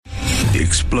the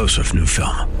explosive new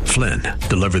film, Flynn,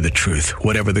 Deliver the Truth,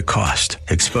 Whatever the Cost,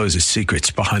 exposes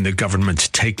secrets behind the government's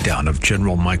takedown of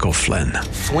General Michael Flynn.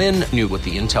 Flynn knew what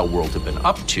the intel world had been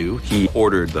up to. He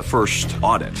ordered the first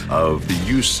audit of the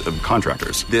use of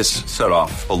contractors. This set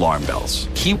off alarm bells.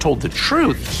 He told the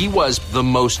truth. He was the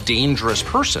most dangerous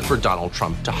person for Donald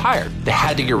Trump to hire. They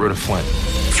had to get rid of Flynn.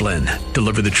 Flynn,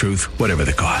 Deliver the Truth, Whatever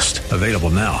the Cost. Available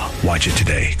now. Watch it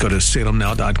today. Go to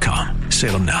salemnow.com.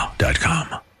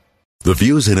 salemnow.com. The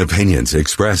views and opinions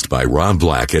expressed by Rob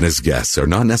Black and his guests are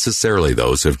not necessarily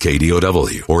those of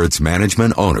KDOW or its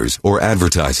management, owners, or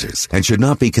advertisers and should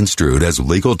not be construed as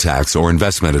legal, tax, or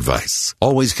investment advice.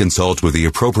 Always consult with the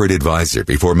appropriate advisor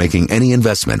before making any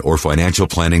investment or financial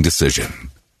planning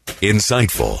decision.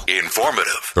 Insightful,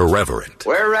 informative, irreverent.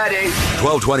 We're ready.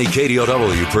 1220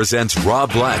 KDOW presents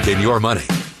Rob Black and Your Money.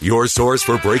 Your source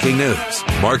for breaking news,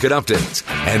 market updates,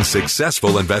 and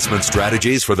successful investment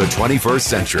strategies for the 21st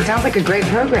century. Sounds like a great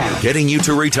program. Getting you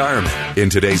to retirement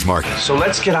in today's market. So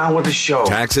let's get on with the show.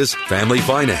 Taxes, family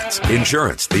finance,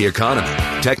 insurance, the economy,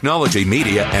 technology,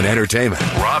 media, and entertainment.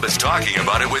 Rob is talking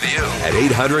about it with you at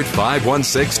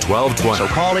 800-516-1220. So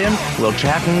call in, we'll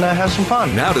chat and have some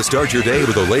fun. Now to start your day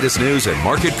with the latest news and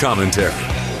market commentary.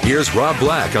 Here's Rob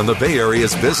Black on the Bay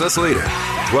Area's business leader,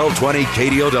 1220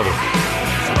 KDOW.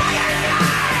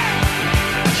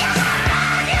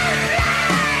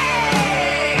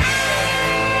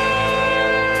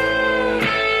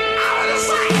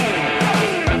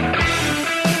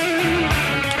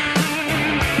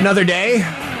 Another day,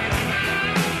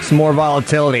 some more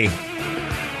volatility.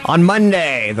 On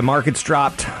Monday, the markets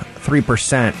dropped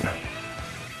 3%.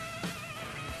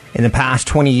 In the past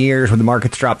 20 years, when the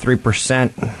markets drop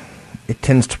 3%, it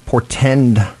tends to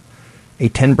portend a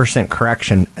 10%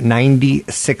 correction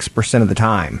 96% of the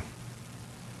time.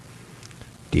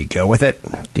 Do you go with it?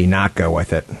 Do you not go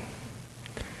with it?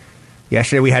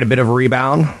 Yesterday, we had a bit of a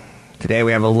rebound. Today,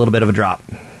 we have a little bit of a drop.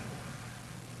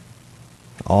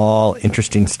 All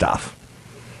interesting stuff.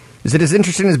 Is it as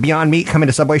interesting as Beyond Meat coming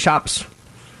to Subway shops?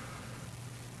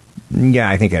 Yeah,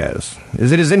 I think it is.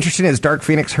 Is it as interesting as Dark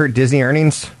Phoenix hurt Disney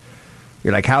earnings?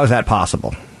 You're like, how is that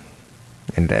possible?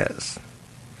 And it is.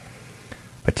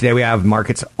 But today we have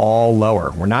markets all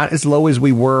lower. We're not as low as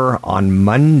we were on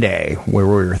Monday, where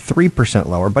we were 3%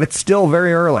 lower, but it's still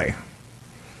very early.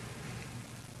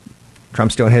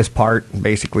 Trump's doing his part,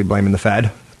 basically blaming the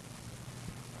Fed.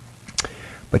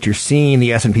 But you're seeing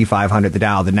the S&P 500, the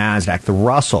Dow, the NASDAQ, the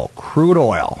Russell, crude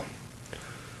oil,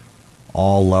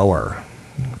 all lower.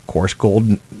 Of course, gold,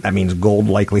 that means gold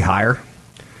likely higher.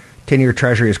 10-year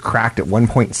Treasury is cracked at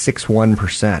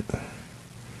 1.61%.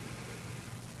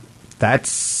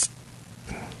 That's,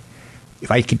 if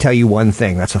I could tell you one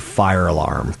thing, that's a fire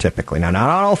alarm, typically. Now, not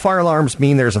all fire alarms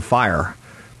mean there's a fire,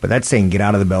 but that's saying get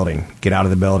out of the building, get out of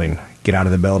the building, get out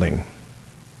of the building.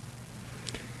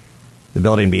 The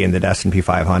building being the S&P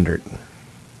 500.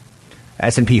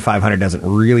 S&P 500 doesn't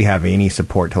really have any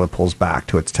support till it pulls back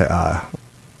to its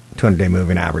 200-day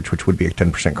moving average, which would be a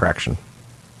 10% correction.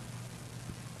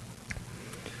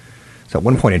 So at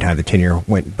one point in time, the 10-year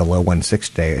went below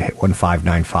 1.6 day. It hit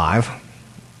 1.595.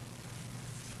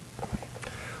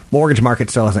 Mortgage market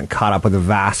still hasn't caught up with the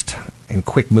vast and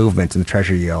quick movements in the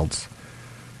Treasury yields.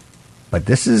 But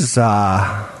this is...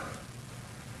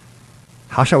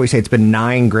 how shall we say, it's been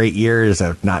 9 great years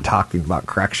of not talking about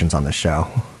corrections on the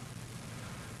show.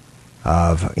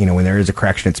 Of, when there is a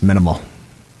correction, it's minimal.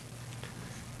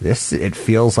 This, it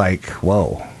feels like,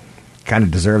 whoa, kind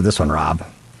of deserve this one, Rob.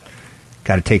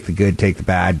 Got to take the good, take the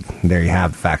bad. There you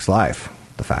have the facts life.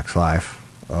 The facts life.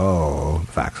 Oh,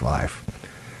 the facts life.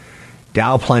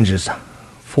 Dow plunges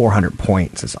 400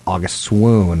 points as August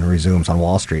swoon resumes on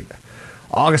Wall Street.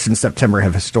 August and September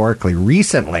have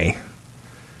recently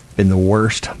been the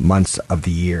worst months of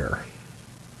the year.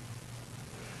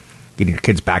 Getting your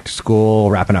kids back to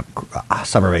school, wrapping up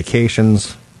summer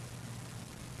vacations.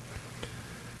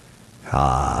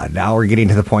 Now we're getting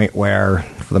to the point where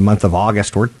for the month of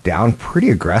August, we're down pretty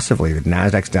aggressively. The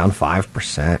NASDAQ's down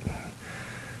 5%.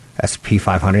 S&P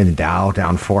 500 and the Dow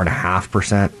down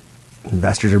 4.5%.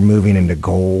 Investors are moving into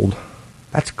gold.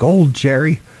 That's gold,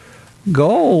 Jerry.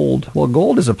 Gold. Well,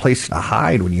 gold is a place to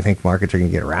hide when you think markets are going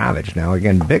to get ravaged. Now,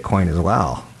 again, Bitcoin as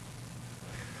well.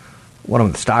 One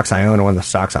of the stocks I own, and one of the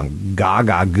stocks I'm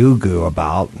gaga goo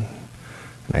about, and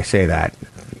I say that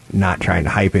not trying to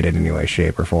hype it in any way,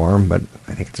 shape, or form, but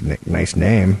I think it's a nice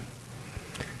name.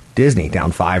 Disney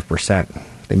down 5%.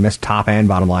 They missed top and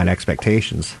bottom line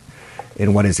expectations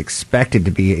in what is expected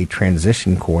to be a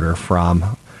transition quarter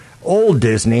from old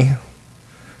Disney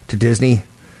to Disney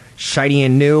shiny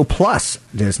and new plus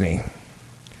Disney.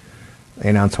 They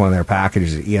announced one of their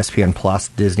packages, ESPN Plus,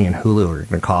 Disney, and Hulu, are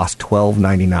going to cost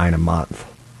 $12.99 a month.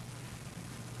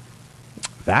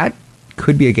 That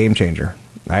could be a game changer.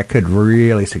 That could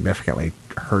really significantly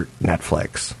hurt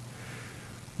Netflix.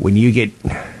 When you get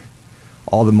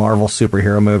all the Marvel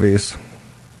superhero movies,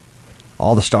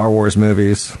 all the Star Wars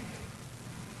movies,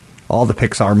 all the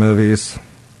Pixar movies,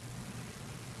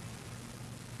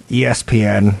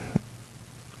 ESPN,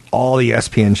 all the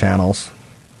ESPN channels,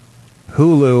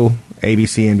 Hulu,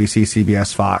 ABC, NBC,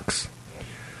 CBS, Fox,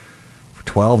 for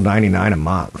 $12.99 a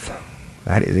month.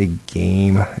 That is a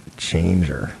game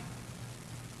changer.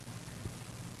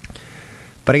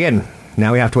 But again,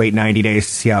 now we have to wait 90 days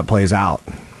to see how it plays out.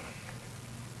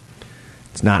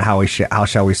 It's not how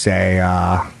shall we say,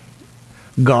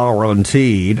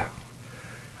 guaranteed.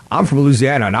 I'm from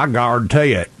Louisiana, and I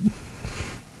guarantee it.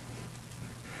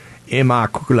 M-I,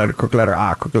 crooked letter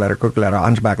I, crooked letter,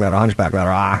 hunchback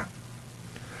letter I.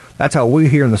 That's how we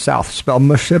here in the South spell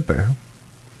Mississippi.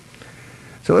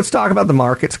 So let's talk about the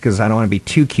markets, because I don't want to be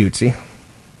too cutesy.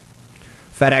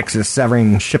 FedEx is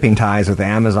severing shipping ties with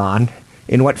Amazon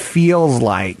in what feels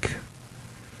like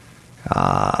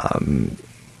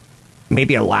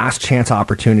maybe a last chance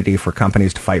opportunity for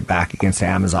companies to fight back against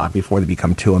Amazon before they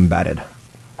become too embedded.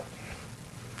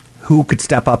 Who could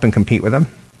step up and compete with them?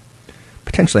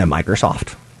 Potentially a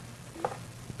Microsoft.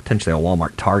 Potentially a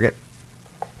Walmart, Target.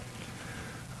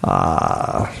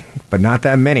 But not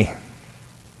that many.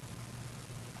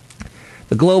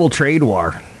 The global trade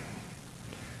war.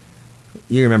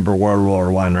 You remember World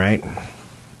War I, right?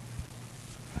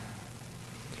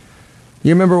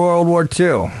 You remember World War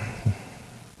II.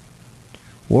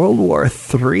 World War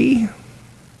III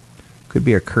could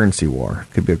be a currency war.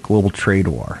 Could be a global trade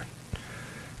war.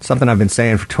 It's something I've been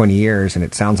saying for 20 years, and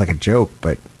it sounds like a joke,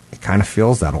 but it kind of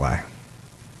feels that way.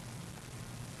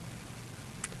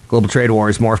 Global trade war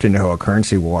is morphed into a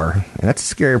currency war, and that's a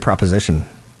scary proposition.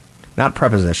 Not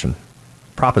preposition.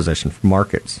 Proposition for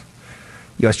markets.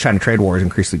 U.S.-China trade wars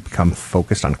increasingly become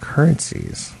focused on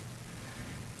currencies.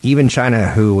 Even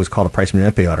China, who was called a price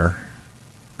manipulator,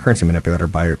 currency manipulator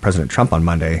by President Trump on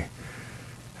Monday,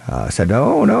 said,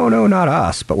 no, not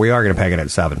us, but we are going to peg it at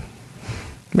 7.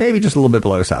 Maybe just a little bit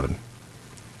below 7.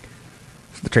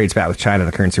 So the trade spat with China,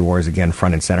 the currency war is again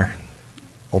front and center.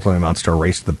 Ultimately amounts to a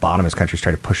race to the bottom as countries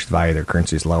try to push the value of their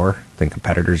currencies lower than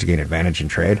competitors gain advantage in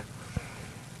trade.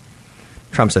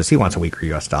 Trump says he wants a weaker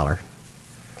U.S. dollar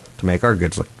to make our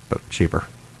goods look cheaper.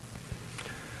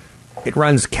 It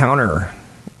runs counter.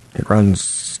 It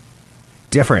runs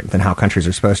different than how countries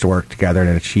are supposed to work together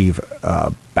and achieve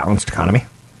a balanced economy.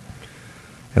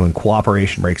 And when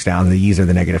cooperation breaks down, these are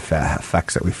the negative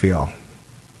effects that we feel.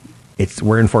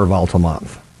 We're in for a volatile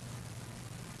month.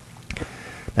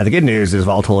 Now, the good news is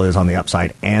volatile is on the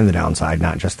upside and the downside,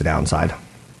 not just the downside.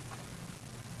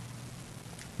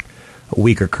 A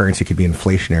weaker currency could be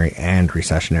inflationary and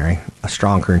recessionary. A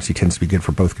strong currency tends to be good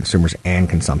for both consumers and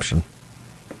consumption.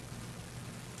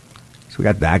 So we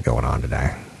got that going on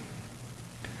today.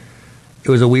 It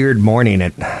was a weird morning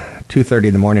at 2:30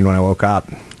 in the morning when I woke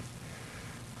up.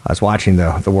 I was watching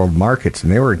the world markets,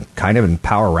 and they were kind of in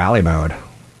power rally mode.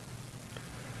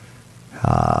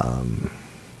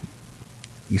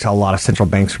 You saw a lot of central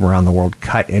banks from around the world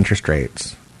cut interest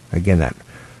rates. Again, that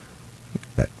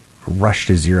rush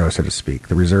to zero, so to speak.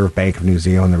 The Reserve Bank of New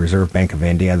Zealand, the Reserve Bank of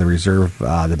India,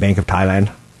 the Bank of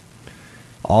Thailand,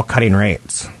 all cutting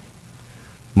rates.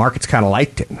 Markets kind of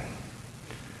liked it. And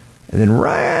then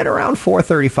right around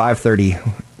 4:30, 5:30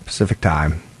 Pacific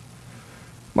time,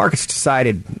 markets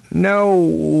decided, no,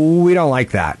 we don't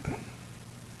like that.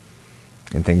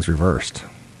 And things reversed.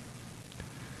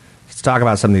 Let's talk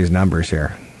about some of these numbers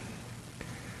here.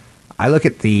 I look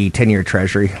at the 10-year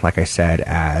Treasury, like I said,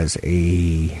 as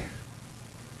a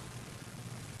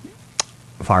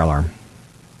fire alarm.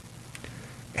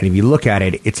 And if you look at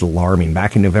it, it's alarming.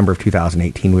 Back in November of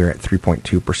 2018, we were at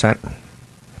 3.2%.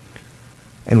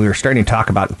 And we were starting to talk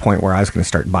about the point where I was going to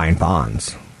start buying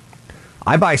bonds.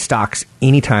 I buy stocks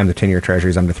anytime the 10-year Treasury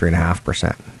is under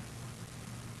 3.5%.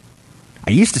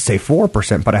 I used to say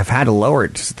 4%, but I've had to lower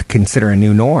it just to consider a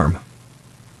new norm.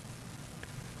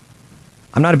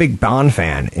 I'm not a big bond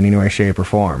fan in any way, shape, or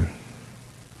form.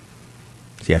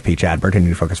 CFP Chad Burton,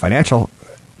 New Focus Financial,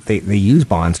 they use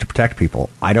bonds to protect people.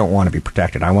 I don't want to be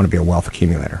protected. I want to be a wealth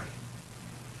accumulator.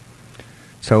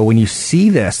 So when you see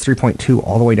this 3.2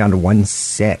 all the way down to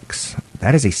 1.6,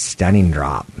 that is a stunning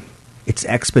drop. It's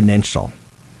exponential.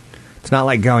 It's not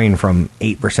like going from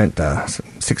 8% to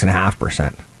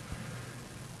 6.5%.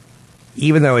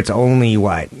 Even though it's only,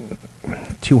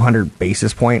 200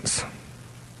 basis points,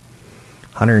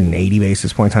 180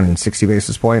 basis points, 160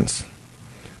 basis points.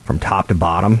 from top to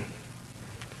bottom,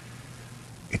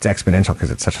 it's exponential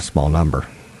because it's such a small number.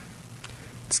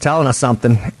 It's telling us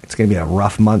something. It's going to be a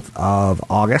rough month of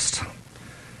August.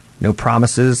 No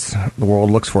promises. The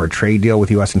world looks for a trade deal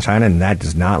with U.S. and China, and that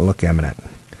does not look imminent.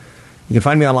 You can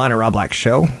find me online at Rob Black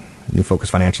Show,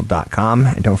 newfocusfinancial.com.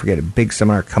 And don't forget a big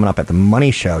seminar coming up at the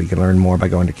Money Show. You can learn more by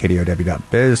going to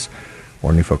kdow.biz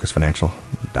or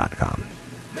newfocusfinancial.com.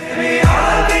 Maybe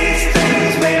all these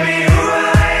things, maybe who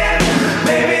I am,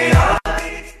 maybe all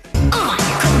these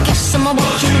Come get some of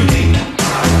what you need.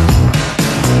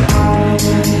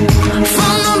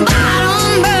 From the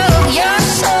bottom of your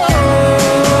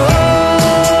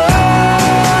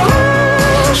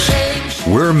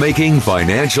soul. We're making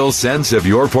financial sense of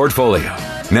your portfolio.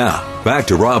 Now, back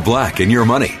to Rob Black and Your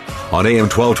Money on AM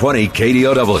 1220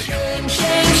 KDOW. Shame,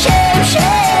 shame, shame,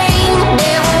 shame.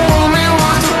 Devil woman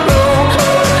wants to roll.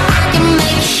 I can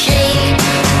make you shake,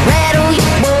 rattle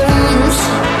your bones.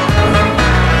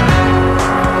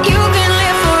 You can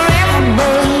live forever,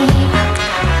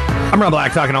 babe. I'm Rob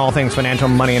Black, talking all things financial,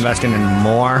 money, investing, and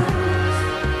more.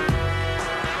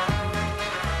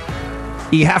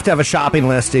 You have to have a shopping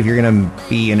list if you're going to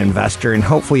be an investor, and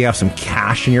hopefully you have some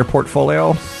cash in your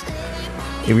portfolio.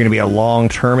 If you're going to be a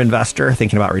long-term investor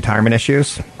thinking about retirement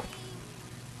issues.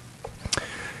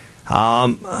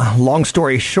 Long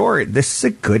story short, this is a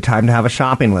good time to have a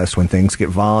shopping list when things get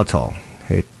volatile.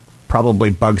 It probably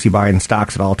bugs you buying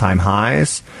stocks at all-time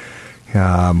highs.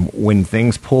 When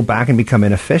things pull back and become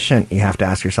inefficient, you have to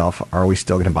ask yourself, are we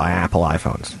still going to buy Apple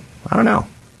iPhones? I don't know.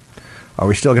 Are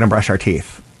we still going to brush our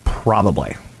teeth?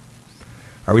 Probably.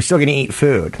 Are we still going to eat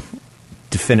food?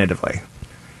 Definitively.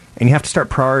 And you have to start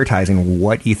prioritizing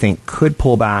what you think could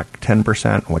pull back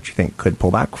 10%, what you think could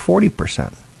pull back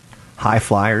 40%. High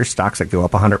flyers, stocks that go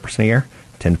up 100% a year,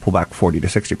 tend to pull back 40 to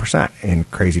 60% in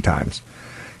crazy times.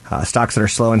 Stocks that are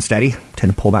slow and steady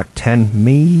tend to pull back 10,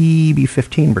 maybe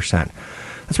 15%.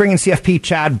 Let's bring in CFP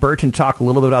Chad Burton to talk a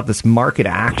little bit about this market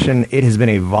action. It has been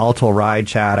a volatile ride,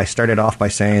 Chad. I started off by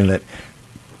saying that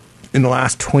in the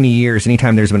last 20 years,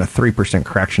 anytime there's been a 3%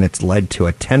 correction, it's led to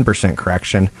a 10%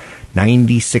 correction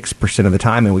 96% of the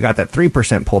time. And we got that 3%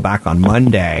 pullback on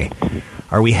Monday.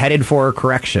 Are we headed for a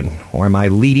correction? Or am I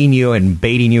leading you and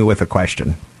baiting you with a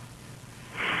question?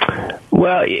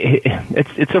 Well,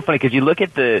 it's so funny because you look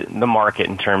at the market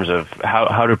in terms of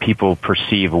how do people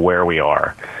perceive where we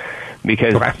are.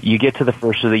 Because you get to the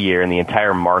first of the year and the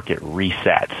entire market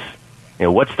resets. You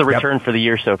know, what's the return for the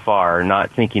year so far?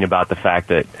 Not thinking about the fact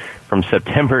that from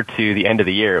September to the end of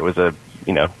the year, it was a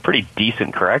pretty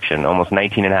decent correction, almost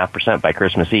 19.5% by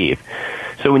Christmas Eve.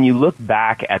 So when you look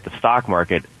back at the stock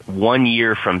market 1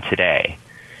 year from today,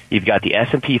 you've got the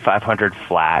S&P 500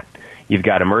 flat, you've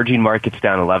got emerging markets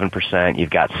down 11%, you've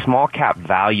got small cap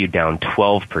value down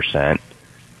 12%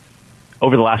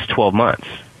 over the last 12 months.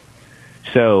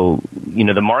 So,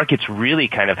 the market's really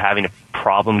kind of having a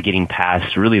problem getting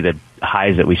past really the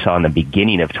highs that we saw in the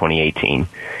beginning of 2018.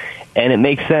 And it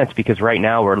makes sense because right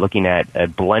now we're looking at a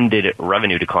blended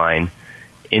revenue decline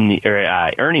in the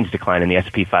earnings decline in the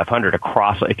S&P 500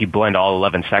 across, if you blend all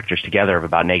 11 sectors together, of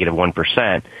about negative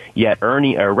 1%, yet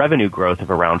revenue growth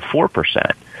of around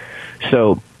 4%.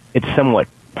 So it's somewhat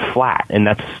flat, and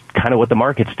that's kind of what the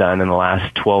market's done in the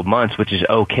last 12 months, which is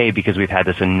okay because we've had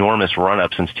this enormous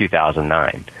run-up since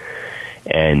 2009.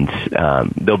 And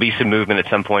there'll be some movement at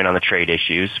some point on the trade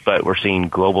issues, but we're seeing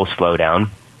global slowdown.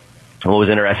 What was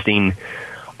interesting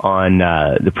on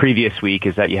the previous week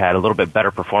is that you had a little bit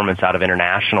better performance out of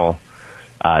international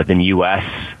than U.S.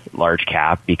 large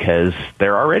cap because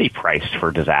they're already priced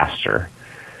for disaster.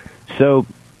 So,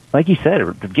 like you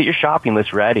said, get your shopping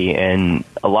list ready, and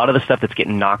a lot of the stuff that's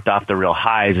getting knocked off the real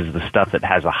highs is the stuff that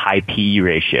has a high PE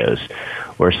ratios,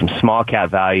 where some small cap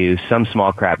values, some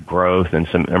small cap growth, and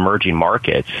some emerging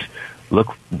markets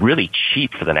look really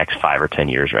cheap for the next 5 or 10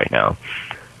 years right now.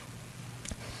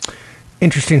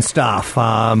 Interesting stuff.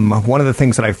 One of the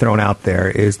things that I've thrown out there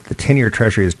is the 10-year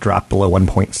Treasury has dropped below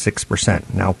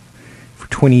 1.6%. Now, for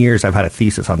 20 years, I've had a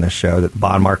thesis on this show that the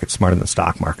bond market's smarter than the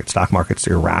stock market. Stock market's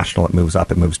irrational. It moves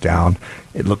up, it moves down.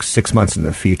 It looks 6 months into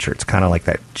the future. It's kind of like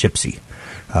that gypsy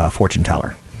fortune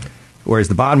teller. Whereas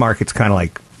the bond market's kind of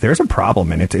like, there's a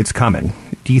problem and it's coming.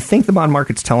 Do you think the bond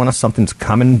market's telling us something's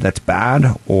coming that's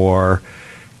bad, or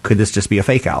could this just be a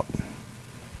fake out?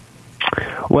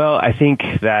 Well, I think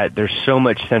that there's so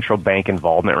much central bank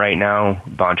involvement right now.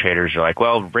 Bond traders are like,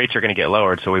 well, rates are going to get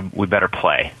lowered, so we better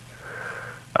play.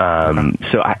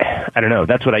 So I don't know.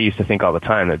 That's what I used to think all the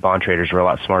time, that bond traders were a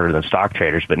lot smarter than stock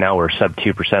traders, but now we're sub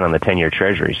 2% on the 10-year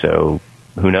Treasury, so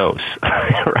who knows,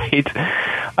 right?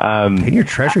 10-year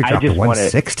Treasury dropped to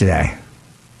 1.6 today.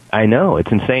 I know,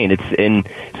 it's insane.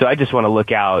 So I just want to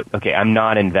look out, okay, I'm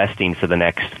not investing for the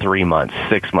next 3 months,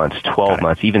 6 months, 12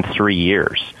 months, even 3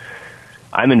 years.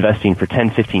 I'm investing for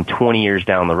 10, 15, 20 years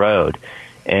down the road.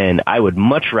 And I would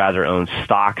much rather own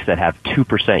stocks that have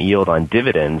 2% yield on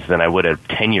dividends than I would a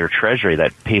 10-year treasury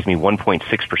that pays me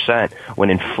 1.6%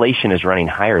 when inflation is running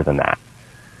higher than that.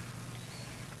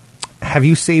 Have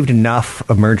you saved enough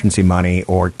emergency money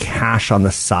or cash on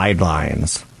the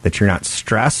sidelines that you're not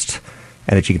stressed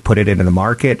and that you can put it into the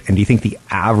market? And do you think the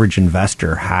average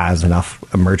investor has enough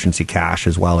emergency cash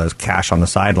as well as cash on the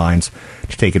sidelines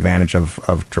to take advantage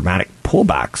of dramatic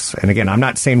pullbacks? And again, I'm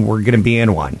not saying we're going to be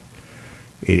in one.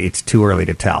 It's too early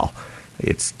to tell.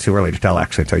 It's too early to tell,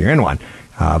 actually, until you're in one.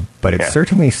 But it's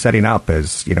certainly setting up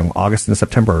as, August and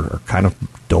September are kind of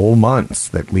dull months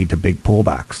that lead to big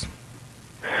pullbacks.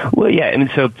 Well, yeah. I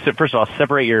mean, so first of all,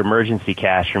 separate your emergency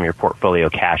cash from your portfolio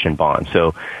cash and bonds.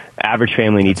 So average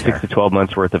family needs 6 to 12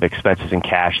 months worth of expenses in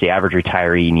cash. The average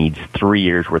retiree needs 3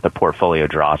 years worth of portfolio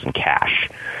draws in cash.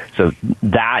 So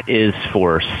that is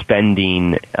for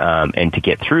spending and to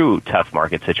get through tough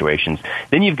market situations.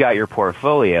 Then you've got your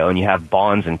portfolio and you have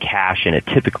bonds and cash in it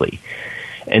typically.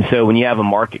 And so when you have a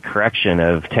market correction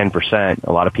of 10%,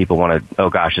 a lot of people want to,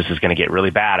 oh gosh, this is going to get really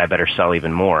bad. I better sell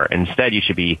even more. Instead, you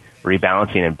should be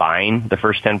rebalancing and buying the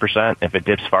first 10%. If it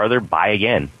dips farther, buy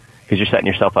again, because you're setting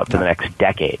yourself up for the next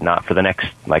decade, not for the next,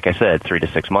 like I said, 3 to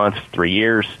 6 months, 3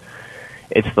 years.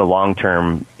 It's the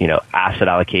long-term, asset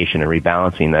allocation and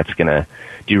rebalancing that's going to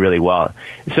do really well.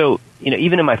 So,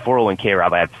 even in my 401k,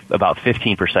 Rob, I have about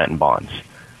 15% in bonds.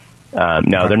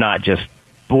 No, they're not just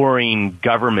boring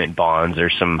government bonds.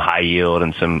 There's some high yield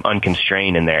and some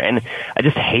unconstrained in there. And I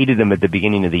just hated them at the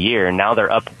beginning of the year. And now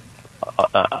they're up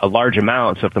a large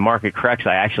amount. So if the market corrects,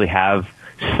 I actually have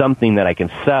something that I can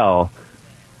sell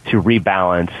to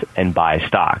rebalance and buy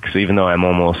stocks. So even though I'm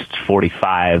almost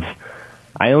 45,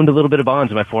 I owned a little bit of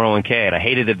bonds in my 401k, and I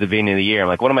hated it at the beginning of the year. I'm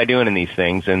like, what am I doing in these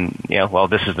things? And, well,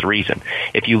 this is the reason.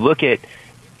 If you look at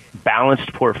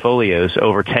balanced portfolios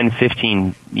over 10,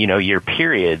 15, year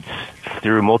periods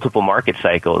through multiple market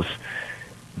cycles,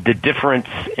 the difference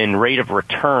in rate of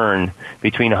return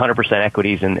between 100%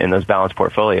 equities and those balanced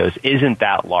portfolios isn't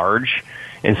that large.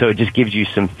 And so it just gives you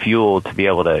some fuel to be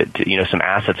able to some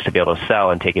assets to be able to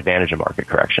sell and take advantage of market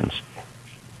corrections.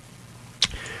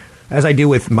 As I do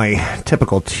with my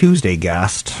typical Tuesday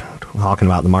guest, talking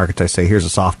about the markets, I say, here's a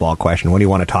softball question. What do you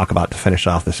want to talk about to finish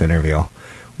off this interview?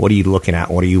 What are you looking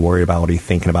at? What are you worried about? What are you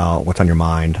thinking about? What's on your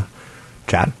mind?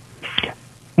 Chad?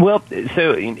 Well,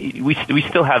 so we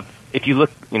still have, if you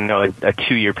look, a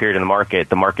 2-year period in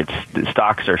the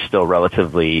stocks are still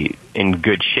relatively in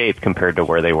good shape compared to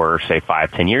where they were, say,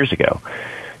 5-10 years ago.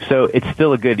 So it's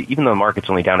still even though the market's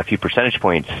only down a few percentage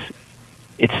points,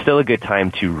 it's still a good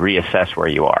time to reassess where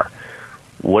you are.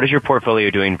 What is your portfolio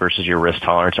doing versus your risk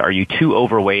tolerance? Are you too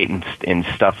overweight in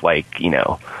stuff like,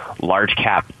 large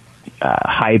cap,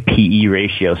 high PE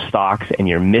ratio stocks, and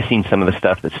you're missing some of the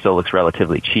stuff that still looks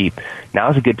relatively cheap?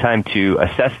 Now is a good time to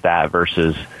assess that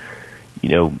versus,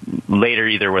 later,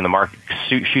 either when the market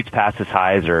shoots past its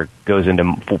highs or goes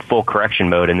into full correction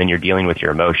mode, and then you're dealing with your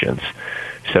emotions.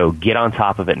 So get on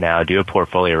top of it now, do a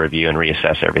portfolio review, and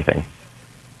reassess everything.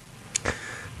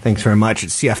 Thanks very much.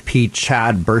 It's CFP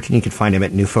Chad Burton. You can find him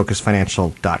at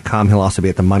newfocusfinancial.com. He'll also be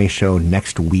at the Money Show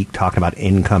next week talking about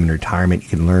income and retirement. You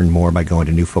can learn more by going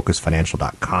to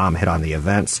newfocusfinancial.com. Hit on the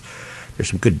events. There's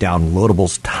some good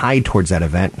downloadables tied towards that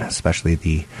event, especially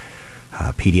the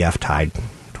PDF tied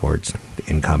towards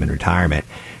income and retirement.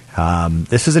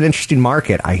 This is an interesting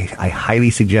market. I highly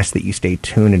suggest that you stay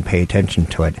tuned and pay attention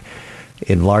to it.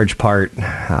 In large part,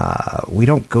 we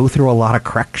don't go through a lot of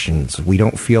corrections. We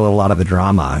don't feel a lot of the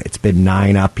drama. It's been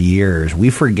 9 up years.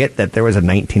 We forget that there was a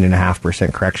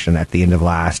 19.5% correction at the end of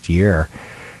last year.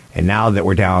 And now that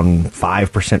we're down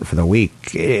 5% for the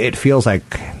week, it feels like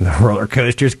the roller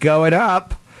coaster's going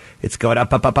up. It's going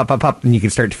up, up, up, up, up, up. And you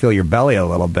can start to feel your belly a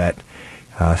little bit,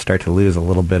 start to lose a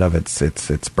little bit of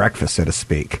its breakfast, so to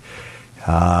speak.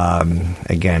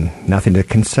 Again, nothing to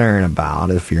concern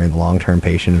about if you're a long-term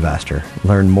patient investor.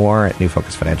 Learn more at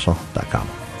newfocusfinancial.com.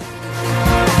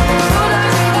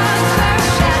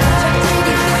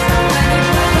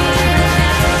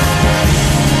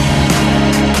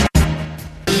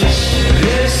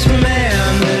 This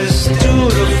man, this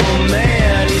beautiful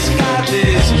man, he's got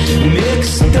this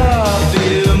mixed up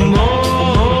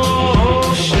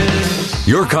emotions.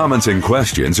 Your comments and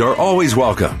questions are always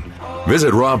welcome.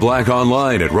 Visit Rob Black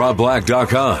online at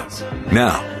robblack.com.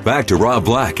 Now, back to Rob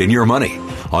Black and Your Money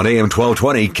on AM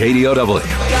 1220 KDOW.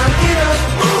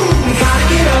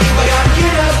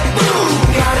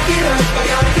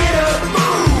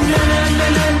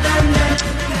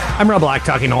 I'm Rob Black,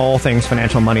 talking all things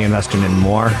financial, money, investing, and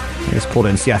more. I just pulled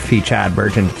in CFP Chad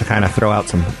Burton to kind of throw out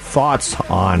some thoughts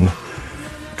on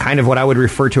kind of what I would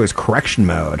refer to as correction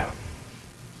mode.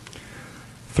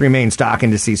 Three main stock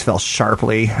indices fell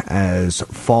sharply as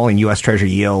falling U.S.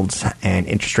 Treasury yields and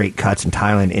interest rate cuts in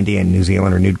Thailand, India, and New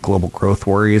Zealand renewed global growth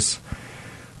worries.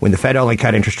 When the Fed only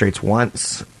cut interest rates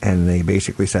once, and they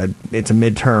basically said it's a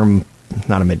mid-policy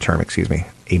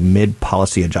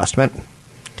adjustment,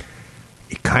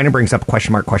 it kind of brings up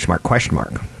question mark.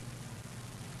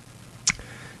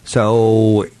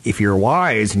 So if you're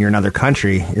wise and you're in another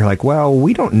country, you're like, well,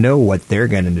 we don't know what they're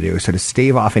going to do. So to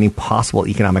stave off any possible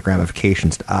economic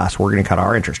ramifications to us, we're going to cut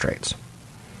our interest rates.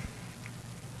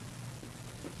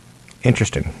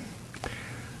 Interesting.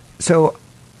 So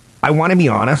I want to be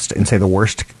honest and say the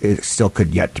worst is still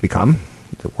could yet to become.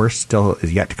 The worst still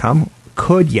is yet to come.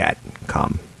 Could yet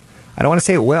come. I don't want to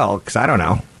say it will because I don't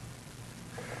know.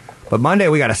 But Monday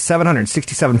we got a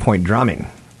 767-point drumming.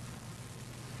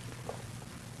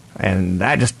 And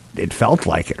that just, it felt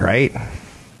like it, right?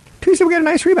 Tuesday we get a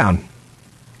nice rebound.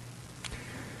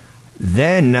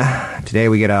 Then today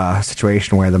we get a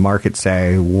situation where the markets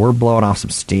say we're blowing off some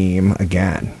steam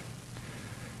again.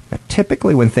 Now,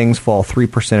 typically when things fall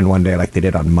 3% in one day like they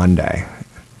did on Monday,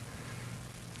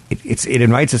 it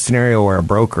invites a scenario where a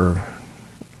broker,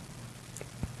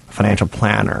 a financial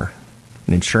planner,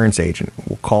 an insurance agent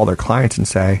will call their clients and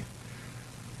say,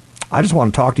 I just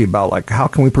want to talk to you about, like, how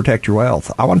can we protect your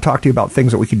wealth? I want to talk to you about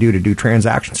things that we can do to do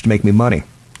transactions to make me money.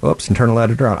 Oops, internal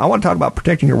editor on. I want to talk about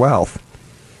protecting your wealth.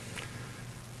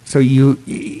 So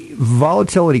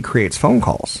volatility creates phone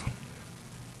calls.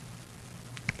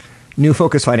 New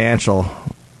Focus Financial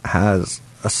has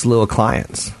a slew of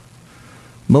clients.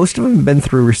 Most of them have been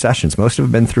through recessions. Most of them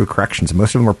have been through corrections.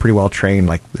 Most of them are pretty well trained,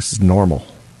 like this is normal.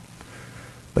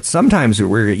 But sometimes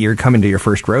you're coming to your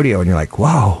first rodeo and you're like,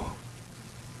 whoa,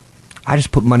 I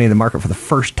just put money in the market for the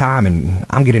first time and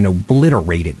I'm getting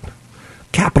obliterated.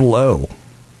 Capital O.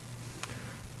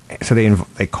 So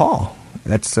they call.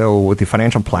 That's so with the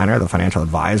financial planner, the financial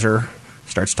advisor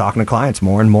starts talking to clients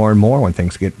more and more and more when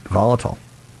things get volatile.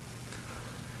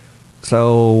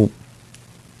 So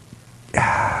the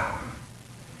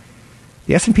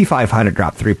S&P 500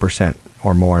 dropped 3%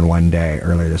 or more in one day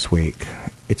earlier this week.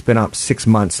 It's been up 6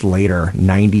 months later,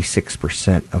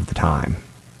 96% of the time.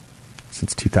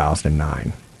 Since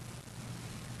 2009.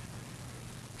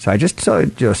 So I just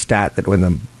told you a stat that when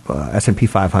the S&P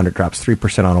 500 drops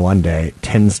 3% on one day, it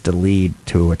tends to lead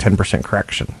to a 10%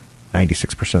 correction,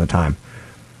 96% of the time.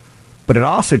 But it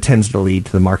also tends to lead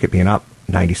to the market being up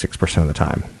 96% of the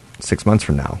time, 6 months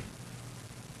from now.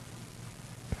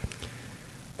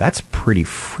 That's pretty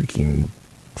freaking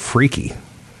freaky.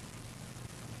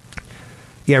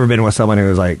 You ever been with someone who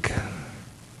was like,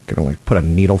 gonna like put a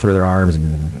needle through their arms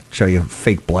and show you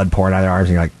fake blood pouring out of their arms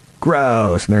and you're like,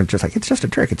 gross, and they're just like, it's just a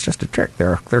trick.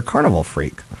 They're a carnival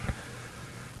freak.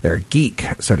 They're a geek,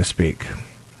 so to speak.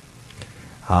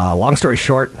 Long story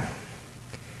short,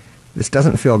 this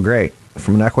doesn't feel great.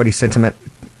 From an equity sentiment,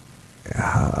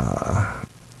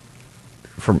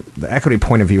 from the equity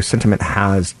point of view, sentiment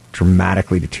has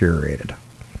dramatically deteriorated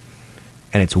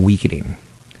and it's weakening.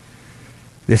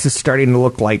 This is starting to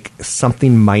look like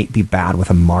something might be bad with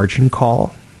a margin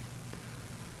call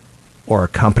or a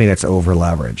company that's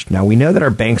over-leveraged. Now, we know that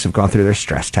our banks have gone through their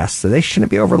stress tests, so they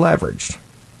shouldn't be over-leveraged.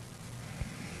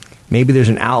 Maybe there's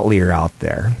an outlier out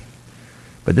there.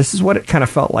 But this is what it kind of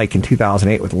felt like in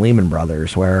 2008 with Lehman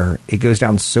Brothers, where it goes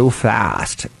down so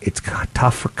fast, it's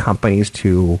tough for companies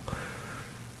to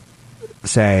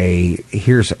say,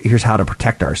 here's how to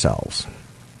protect ourselves.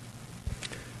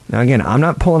 Now, again, I'm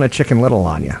not pulling a Chicken Little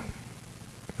on you.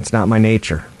 It's not my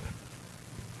nature.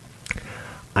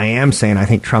 I am saying I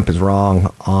think Trump is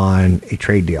wrong on a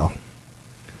trade deal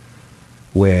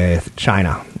with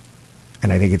China.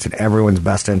 And I think it's in everyone's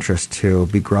best interest to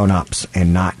be grown-ups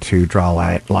and not to draw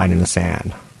a line in the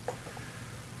sand.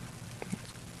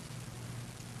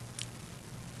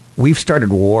 We've started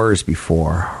wars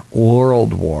before,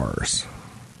 world wars,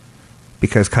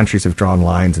 because countries have drawn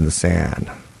lines in the sand.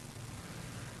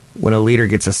 When a leader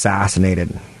gets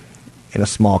assassinated in a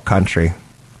small country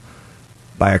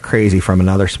by a crazy from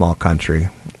another small country,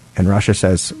 and Russia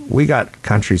says, we got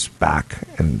countries back,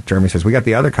 and Germany says, we got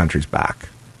the other countries back,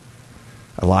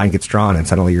 a line gets drawn, and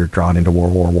suddenly you're drawn into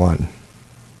World War I.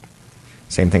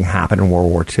 Same thing happened in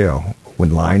World War II.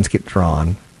 When lines get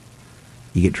drawn,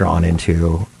 you get drawn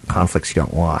into conflicts you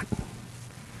don't want.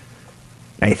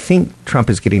 I think Trump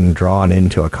is getting drawn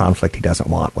into a conflict he doesn't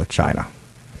want with China.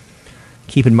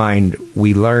 Keep in mind,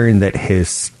 we learned that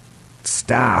his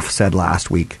staff said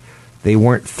last week they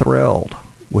weren't thrilled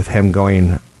with him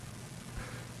going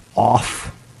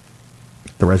off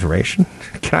the reservation.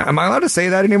 Am I allowed to say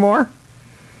that anymore?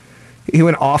 He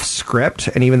went off script,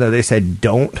 and even though they said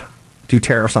don't do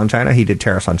tariffs on China, he did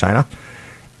tariffs on China.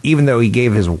 Even though he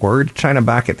gave his word to China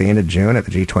back at the end of June at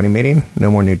the G20 meeting, no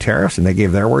more new tariffs, and they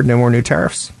gave their word, no more new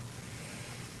tariffs.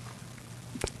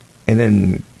 And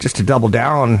then just to double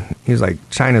down, he was like,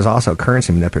 China's also a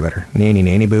currency manipulator. Nanny,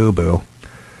 nanny, boo, boo.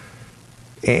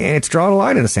 And it's drawing a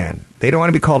line in the sand. They don't want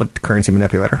to be called a currency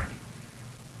manipulator.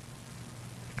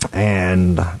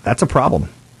 And that's a problem.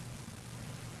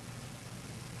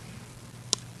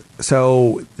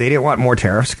 So they didn't want more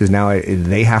tariffs because now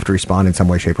they have to respond in some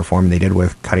way, shape, or form. And they did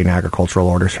with cutting agricultural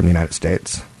orders from the United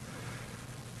States.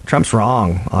 Trump's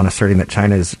wrong on asserting that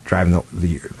China is driving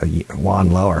the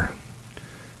yuan lower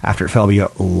after it fell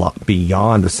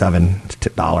beyond the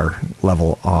 $7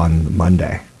 level on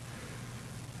Monday.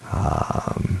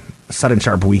 Sudden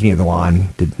sharp weakening of the yuan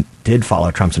did follow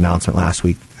Trump's announcement last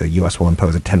week. The U.S. will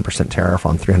impose a 10% tariff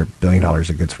on $300 billion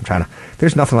of goods from China.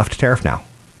 There's nothing left to tariff now.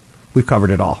 We've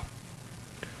covered it all.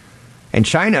 And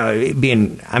China,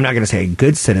 being, I'm not going to say a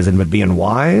good citizen, but being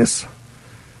wise,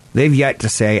 they've yet to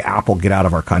say, Apple, get out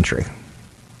of our country.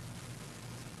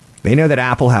 They know that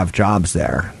Apple have jobs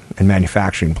there and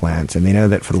manufacturing plants, and they know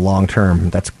that for the long term,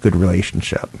 that's a good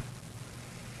relationship.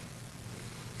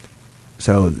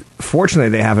 So, fortunately,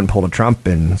 they haven't pulled a Trump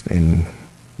and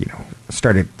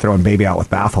started throwing baby out with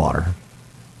bathwater.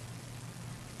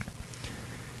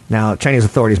 Now, Chinese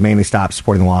authorities mainly stopped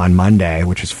supporting the yuan Monday,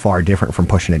 which is far different from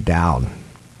pushing it down.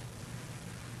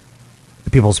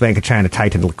 The People's Bank of China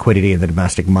tightened liquidity in the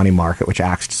domestic money market, which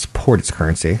acts to support its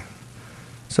currency.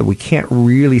 So we can't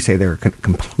really say they're a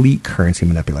complete currency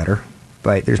manipulator,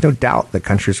 but there's no doubt that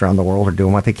countries around the world are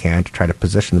doing what they can to try to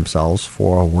position themselves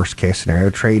for a worst-case scenario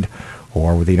trade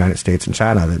war with the United States and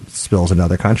China that spills into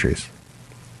other countries.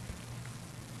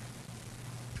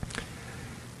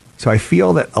 So I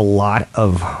feel that a lot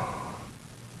of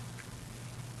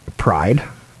pride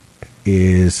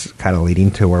is kind of leading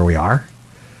to where we are.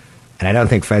 And I don't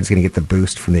think Fed's going to get the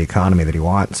boost from the economy that he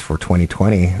wants for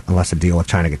 2020 unless a deal with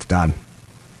China gets done.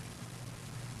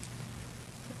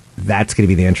 That's going to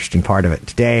be the interesting part of it.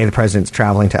 Today, the president's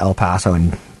traveling to El Paso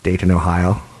and Dayton,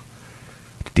 Ohio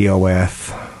to deal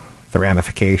with the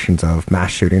ramifications of mass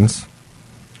shootings,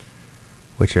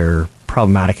 which are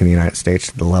problematic in the United States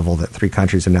to the level that 3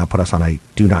 countries have now put us on a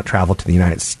do not travel to the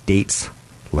United States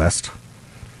list.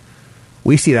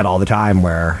 We see that all the time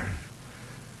where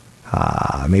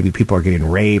maybe people are getting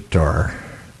raped or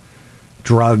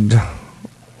drugged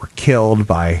or killed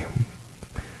by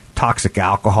toxic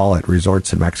alcohol at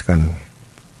resorts in Mexico, and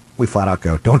we flat out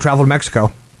go, don't travel to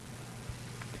Mexico.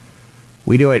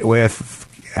 We do it with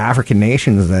African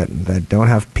nations that don't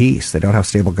have peace, that don't have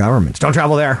stable governments. Don't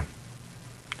travel there.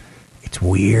 It's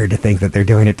weird to think that they're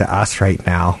doing it to us right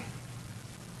now.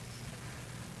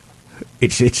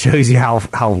 It shows you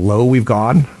how low we've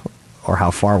gone or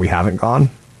how far we haven't gone.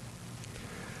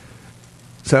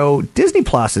 So Disney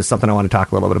Plus is something I want to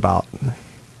talk a little bit about.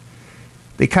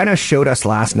 They kind of showed us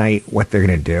last night what they're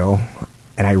going to do,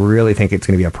 and I really think it's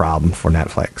going to be a problem for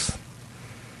Netflix.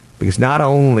 Because not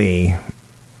only they're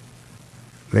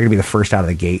going to be the first out of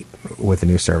the gate with the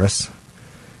new service,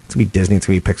 it's going to be Disney, it's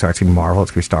going to be Pixar, it's going to be Marvel,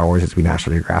 it's going to be Star Wars, it's going to be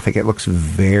National Geographic. It looks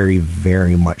very,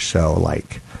 very much so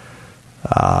like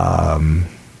a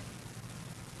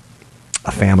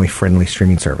family-friendly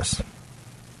streaming service.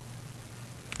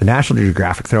 The National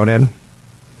Geographic thrown in.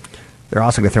 They're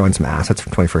also going to throw in some assets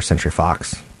from 21st Century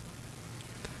Fox.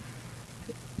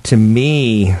 To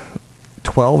me,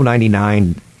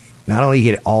 $12.99, not only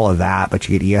you get all of that, but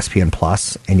you get ESPN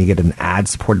Plus, and you get an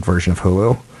ad-supported version of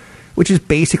Hulu, which is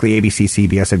basically ABC,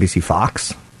 CBS, NBC,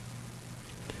 Fox.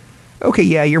 Okay,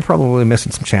 yeah, you're probably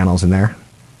missing some channels in there.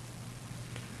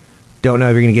 Don't know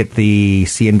if you're going to get the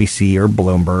CNBC or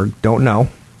Bloomberg. Don't know.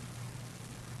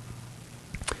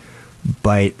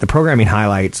 But the programming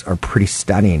highlights are pretty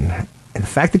stunning. And the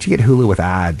fact that you get Hulu with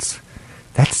ads,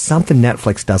 that's something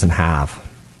Netflix doesn't have.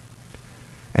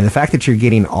 And the fact that you're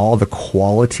getting all the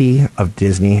quality of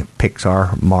Disney,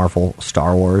 Pixar, Marvel,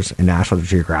 Star Wars, and National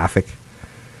Geographic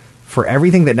for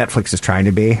everything that Netflix is trying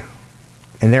to be.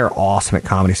 And they're awesome at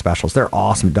comedy specials. They're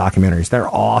awesome at documentaries. They're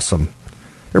awesome.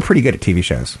 They're pretty good at TV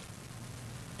shows.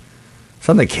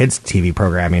 Some of the kids' TV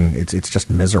programming, it's just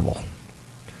miserable.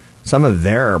 Some of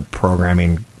their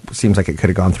programming seems like it could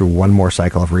have gone through one more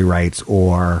cycle of rewrites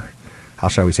or, how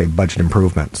shall we say, budget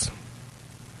improvements.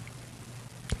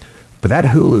 But that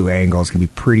Hulu angle is going to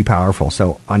be pretty powerful.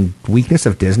 So on weakness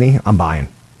of Disney, I'm buying.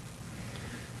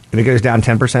 If it goes down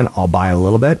 10%, I'll buy a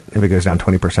little bit. If it goes down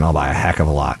 20%, I'll buy a heck of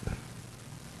a lot.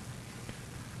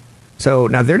 So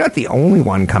now they're not the only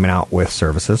one coming out with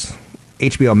services.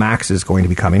 HBO Max is going to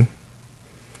be coming,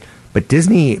 but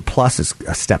Disney Plus is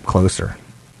a step closer.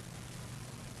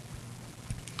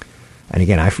 And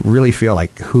again, I really feel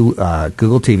like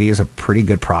Google TV is a pretty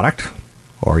good product,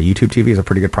 or YouTube TV is a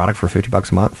pretty good product for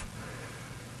 $50 a month.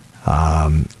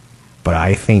 But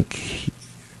I think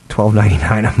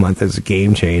 $12.99 a month is a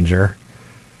game changer.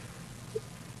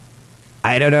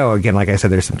 I don't know. Again, like I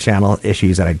said, there's some channel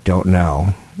issues that I don't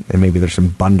know. And maybe there's some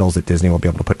bundles that Disney will be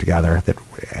able to put together that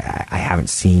I haven't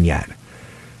seen yet.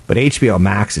 But HBO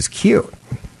Max is cute.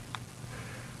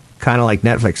 Kind of like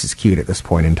Netflix is cute at this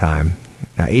point in time.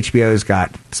 Now, HBO's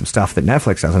got some stuff that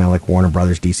Netflix doesn't have, like Warner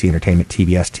Brothers, DC Entertainment,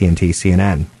 TBS, TNT,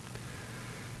 CNN.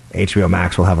 HBO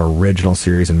Max will have original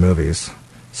series and movies,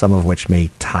 some of which may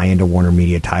tie into Warner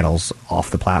Media titles off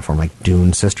the platform, like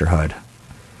Dune Sisterhood.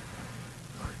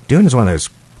 Dune is one of those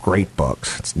great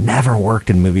books. It's never worked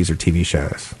in movies or TV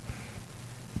shows.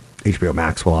 HBO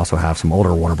Max will also have some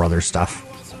older Warner Brothers stuff,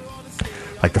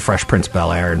 like The Fresh Prince of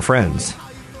Bel-Air and Friends.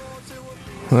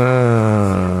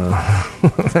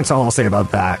 That's all I'll say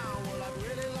about that.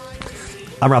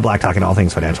 I'm Rob Black, talking all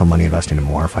things financial, money, investing, and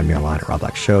more. Find me online at Rob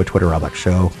Black Show, Twitter, Rob Black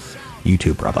Show,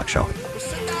 YouTube, Rob Black Show.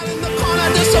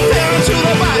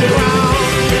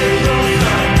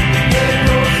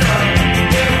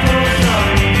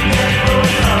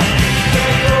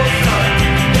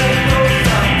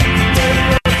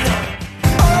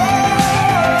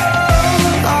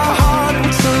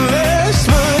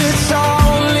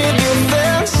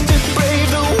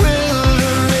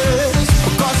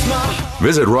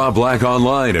 Visit Rob Black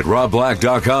online at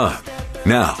robblack.com.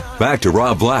 Now, back to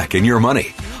Rob Black and Your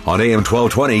Money on AM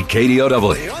 1220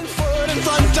 KDOW. One foot in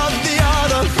front of the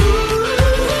other.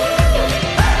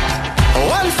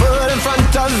 One foot in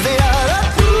front of the other.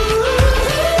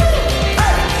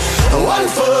 One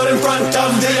foot in front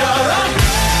of the other.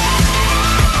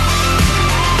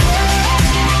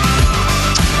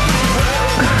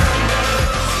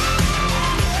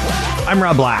 I'm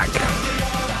Rob Black.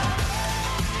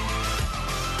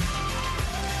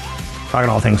 Talking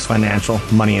all things financial,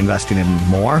 money, investing, and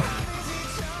more.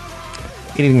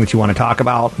 Anything that you want to talk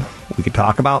about, we could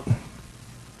talk about.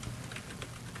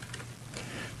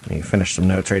 Let me finish some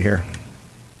notes right here.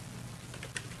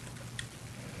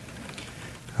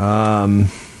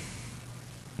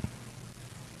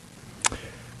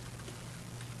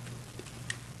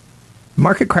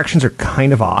 Market corrections are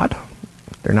kind of odd.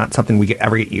 They're not something we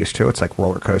ever get used to. It's like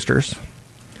roller coasters.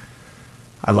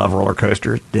 I love roller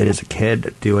coasters. Did as a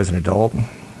kid, do as an adult.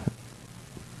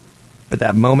 But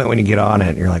that moment when you get on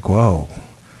it, you're like, whoa,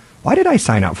 why did I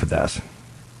sign up for this?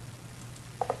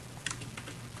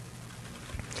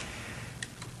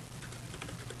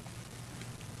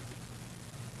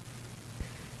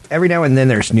 Every now and then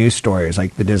there's news stories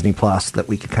like the Disney Plus that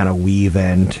we could kind of weave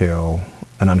into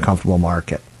an uncomfortable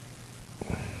market.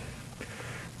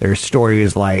 There's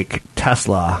stories like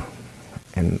Tesla,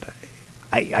 and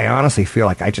I honestly feel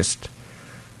like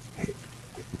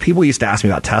people used to ask me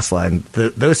about Tesla, and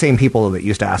those same people that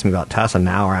used to ask me about Tesla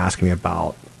now are asking me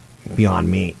about Beyond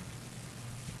Meat.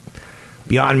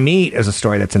 Beyond Meat is a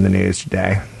story that's in the news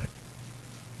today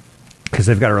because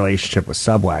they've got a relationship with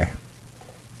Subway.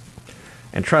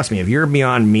 And trust me, if you're a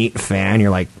Beyond Meat fan,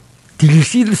 you're like, did you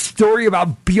see the story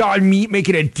about Beyond Meat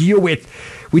making a deal with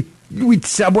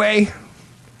Subway?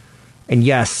 And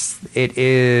yes, it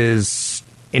is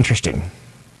interesting.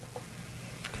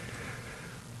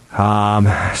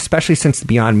 Especially since the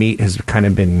Beyond Meat has kind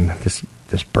of been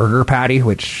this burger patty,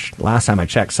 which last time I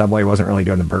checked, Subway wasn't really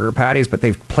doing the burger patties, but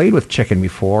they've played with chicken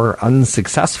before,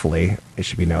 unsuccessfully, it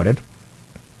should be noted.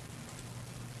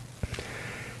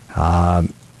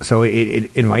 So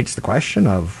it invites the question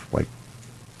of, like,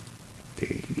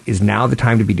 is now the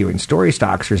time to be doing story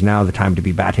stocks, or is now the time to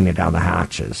be batting it down the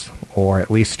hatches, or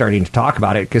at least starting to talk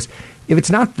about it? Because if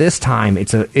it's not this time,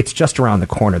 it's just around the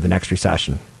corner, the next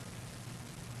recession.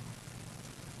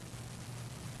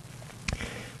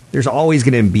 There's always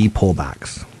going to be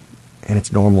pullbacks, and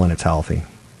it's normal and it's healthy.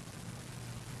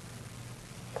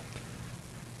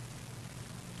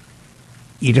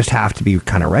 You just have to be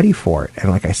kind of ready for it. And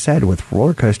like I said, with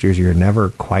roller coasters, you're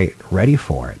never quite ready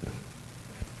for it.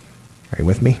 Are you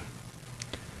with me?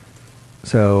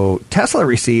 So Tesla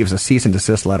receives a cease and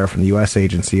desist letter from the U.S.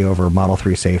 agency over Model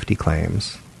 3 safety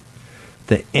claims.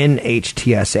 The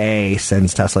NHTSA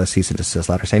sends Tesla a cease and desist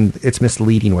letter saying it's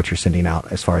misleading what you're sending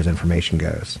out as far as information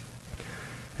goes.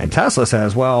 And Tesla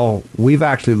says, well, we've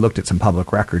actually looked at some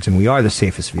public records and we are the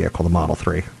safest vehicle, the Model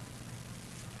 3.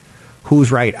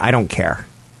 Who's right? I don't care.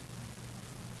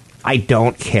 I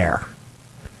don't care.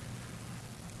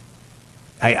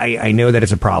 I know that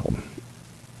it's a problem.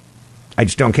 I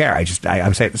just don't care.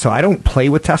 I'm saying, so I don't play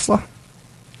with Tesla.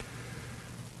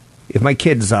 If my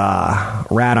kids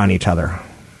rat on each other,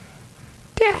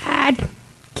 Dad,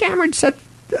 Cameron said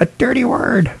a dirty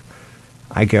word.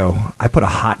 I put a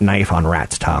hot knife on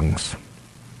rats' tongues.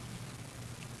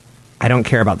 I don't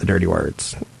care about the dirty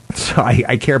words. So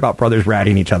I care about brothers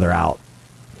ratting each other out.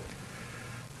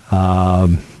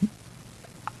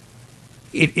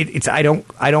 It's I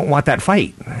don't want that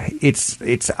fight.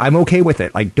 I'm okay with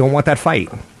it. I don't want that fight.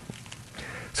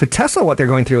 So Tesla, what they're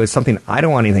going through is something I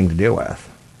don't want anything to do with.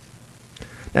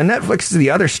 Now Netflix is the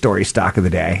other story stock of the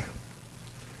day.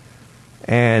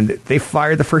 And they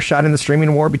fired the first shot in the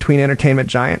streaming war between entertainment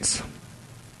giants.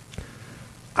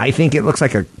 I think it looks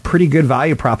like a pretty good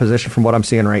value proposition from what I'm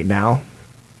seeing right now.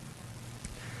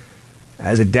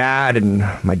 As a dad and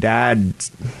my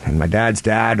dad's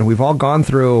dad, we've all gone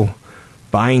through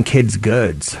buying kids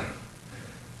goods. Do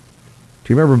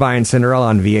you remember buying Cinderella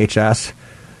on VHS?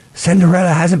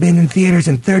 Cinderella hasn't been in theaters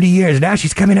in 30 years. Now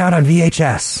she's coming out on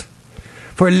VHS.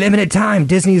 For a limited time,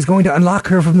 Disney is going to unlock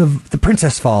her from the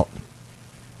princess vault.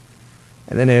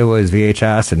 And then it was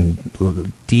VHS and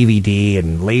DVD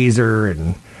and laser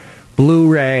and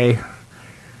Blu-ray.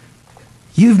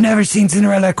 You've never seen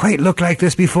Cinderella quite look like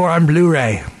this before on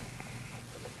Blu-ray.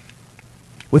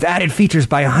 With added features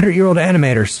by 100-year-old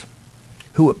animators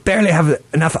who barely have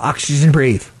enough oxygen to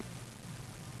breathe.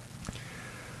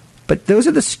 But those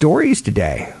are the stories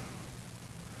today.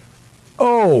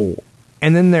 Oh,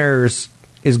 and then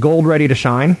is gold ready to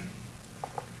shine?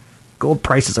 Gold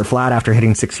prices are flat after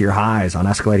hitting 6-year highs on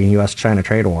escalating U.S.-China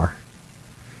trade war.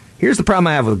 Here's the problem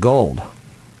I have with gold.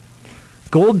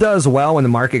 Gold does well when the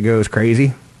market goes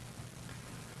crazy.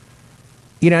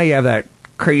 You know, you have that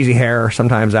crazy hair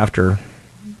sometimes after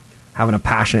having a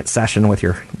passionate session with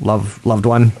your loved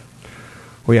one.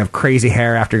 Or you have crazy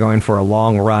hair after going for a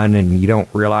long run and you don't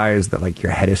realize that like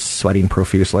your head is sweating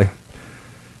profusely.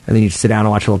 And then you sit down and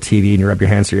watch a little TV and you rub your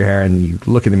hands through your hair and you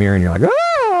look in the mirror and you're like,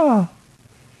 oh,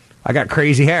 I got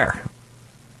crazy hair.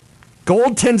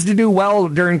 Gold tends to do well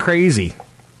during crazy.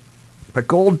 But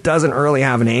gold doesn't really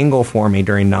have an angle for me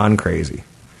during non-crazy.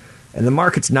 And the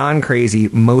market's non-crazy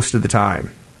most of the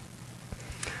time.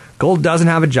 Gold doesn't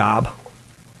have a job.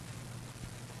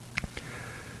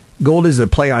 Gold is a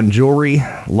play on jewelry,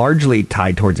 largely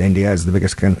tied towards India as the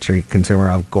biggest country consumer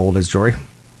of gold as jewelry.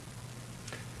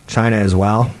 China as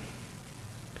well.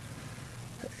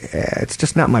 It's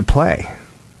just not my play.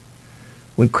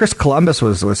 When Chris Columbus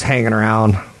was hanging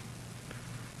around,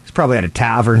 he's probably at a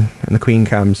tavern, and the Queen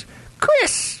comes,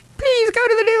 Chris, please go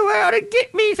to the New World and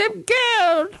get me some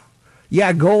gold.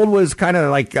 Yeah, gold was kind of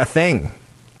like a thing.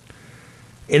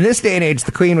 In this day and age,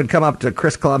 the Queen would come up to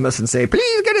Chris Columbus and say,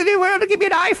 please go to the New World and give me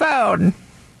an iPhone.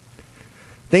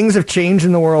 Things have changed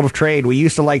in the world of trade. We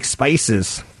used to like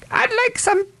spices. I'd like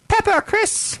some pepper,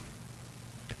 Chris.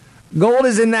 Gold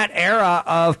is in that era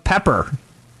of pepper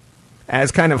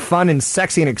as kind of fun and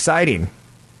sexy and exciting.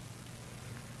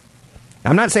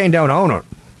 I'm not saying don't own it.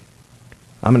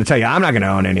 I'm going to tell you, I'm not going to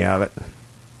own any of it.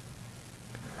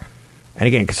 And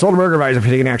again, consult a broker advisor for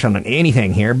taking action on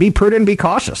anything here. Be prudent, be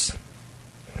cautious.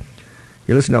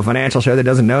 You're listening to a financial show that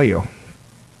doesn't know you.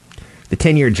 The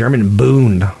 10-year German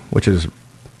Bund, which is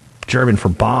German for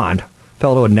bond,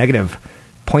 fell to a negative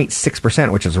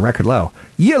 0.6%, which is a record low.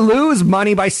 You lose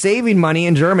money by saving money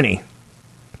in Germany.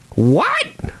 What?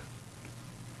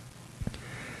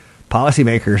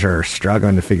 Policymakers are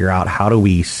struggling to figure out how do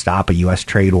we stop a U.S.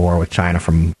 trade war with China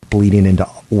from bleeding into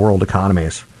world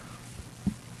economies.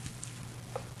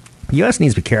 The U.S.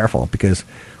 needs to be careful because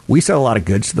we sell a lot of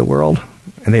goods to the world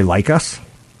and they like us.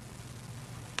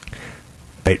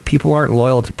 But people aren't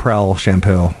loyal to Prel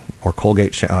shampoo or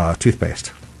Colgate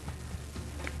toothpaste.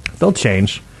 They'll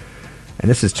change.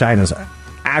 And this is China's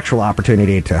actual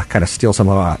opportunity to kind of steal some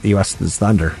of the U.S.'s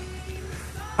thunder.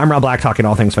 I'm Rob Black, talking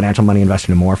all things financial, money,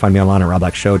 investing, and more. Find me online at Rob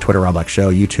Black Show, Twitter, Rob Black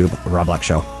Show, YouTube, Rob Black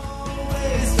Show.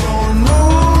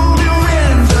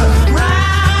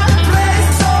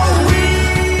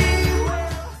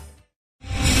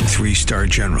 Three-star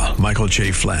General Michael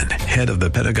J. Flynn, head of the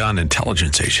Pentagon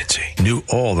Intelligence Agency, knew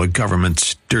all the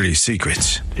government's dirty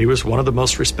secrets. He was one of the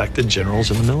most respected generals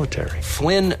in the military.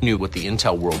 Flynn knew what the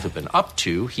intel world had been up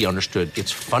to. He understood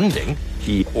its funding.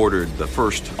 He ordered the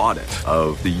first audit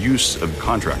of the use of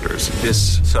contractors.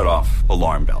 This set off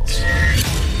alarm bells.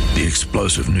 The The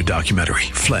explosive new documentary,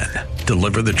 Flynn,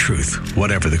 Deliver the Truth,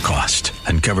 Whatever the Cost,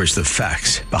 uncovers the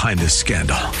facts behind this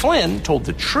scandal. Flynn told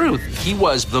the truth. He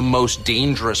was the most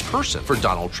dangerous person for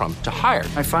Donald Trump to hire.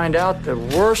 I find out the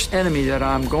worst enemy that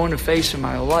I'm going to face in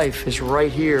my life is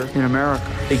right here in America.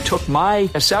 They took my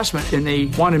assessment and they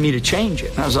wanted me to change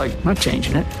it. And I was like, I'm not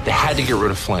changing it. They had to get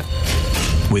rid of Flynn.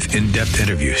 With in-depth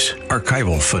interviews,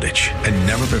 archival footage, and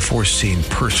never-before-seen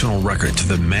personal records of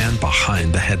the man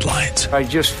behind the headlines. I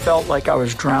just felt like I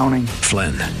was drowning.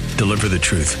 Flynn, Deliver the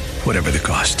Truth, Whatever the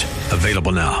Cost.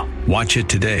 Available now. Watch it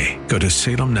today. Go to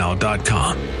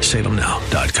salemnow.com.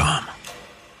 salemnow.com.